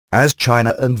As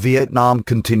China and Vietnam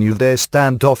continue their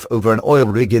standoff over an oil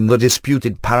rig in the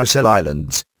disputed Paracel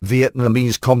Islands,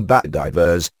 Vietnamese combat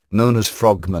divers, known as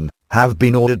frogmen, have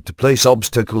been ordered to place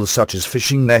obstacles such as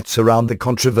fishing nets around the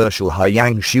controversial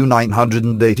Haiyan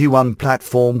UUV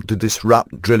platform to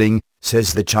disrupt drilling,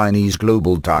 says the Chinese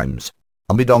Global Times.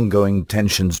 Amid ongoing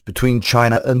tensions between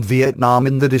China and Vietnam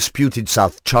in the disputed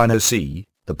South China Sea,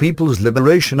 the People's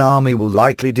Liberation Army will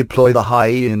likely deploy the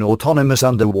Haiyan Autonomous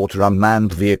Underwater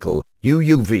Unmanned Vehicle,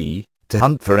 UUV, to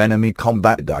hunt for enemy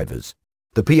combat divers.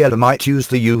 The PLA might use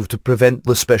the UUV to prevent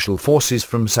the special forces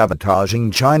from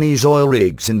sabotaging Chinese oil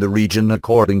rigs in the region,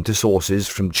 according to sources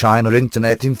from China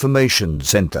Internet Information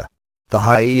Center. The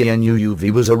Haiyan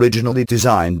UUV was originally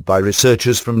designed by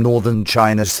researchers from northern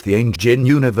China's Tianjin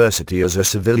University as a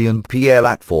civilian PLA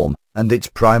platform, and its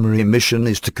primary mission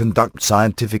is to conduct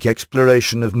scientific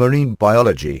exploration of marine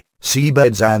biology,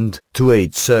 seabeds and to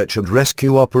aid search and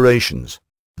rescue operations.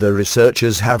 The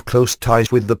researchers have close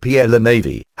ties with the PLA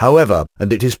Navy, however,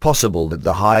 and it is possible that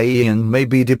the Haiyan may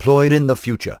be deployed in the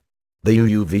future. The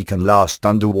UUV can last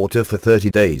underwater for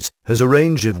 30 days, has a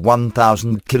range of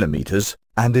 1,000 kilometers,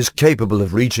 and is capable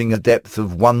of reaching a depth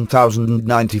of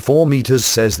 1,094 meters,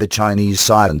 says the Chinese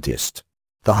scientist.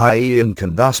 The Haiyan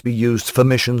can thus be used for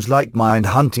missions like mine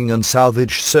hunting and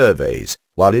salvage surveys,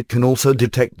 while it can also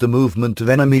detect the movement of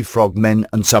enemy frogmen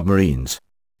and submarines.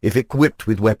 If equipped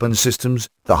with weapon systems,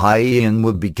 the Haiyan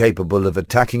would be capable of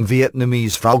attacking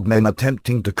Vietnamese frogmen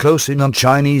attempting to close in on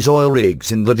Chinese oil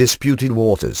rigs in the disputed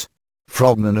waters.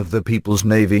 Frogmen of the People's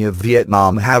Navy of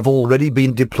Vietnam have already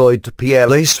been deployed to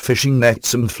PLA's fishing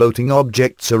nets and floating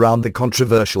objects around the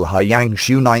controversial Haiyan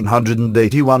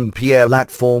UUV PLA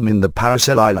platform in the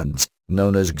Paracel Islands,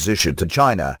 known as Xisha to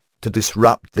China, to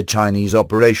disrupt the Chinese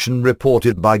operation,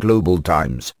 reported by Global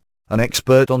Times. An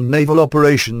expert on naval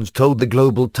operations told the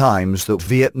Global Times that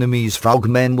Vietnamese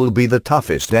frogmen will be the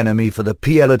toughest enemy for the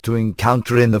PLA to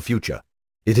encounter in the future.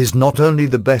 It is not only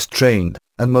the best trained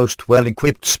and most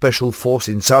well-equipped special force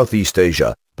in Southeast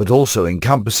Asia, but also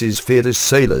encompasses fearless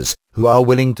sailors who are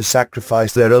willing to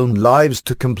sacrifice their own lives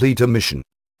to complete a mission.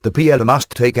 The PLA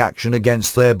must take action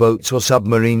against their boats or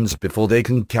submarines before they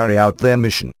can carry out their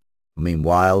mission.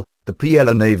 Meanwhile, the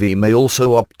PLA Navy may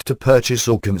also opt to purchase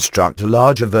or construct a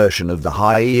larger version of the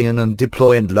Haiyan and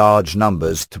deploy in large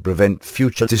numbers to prevent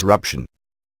future disruption.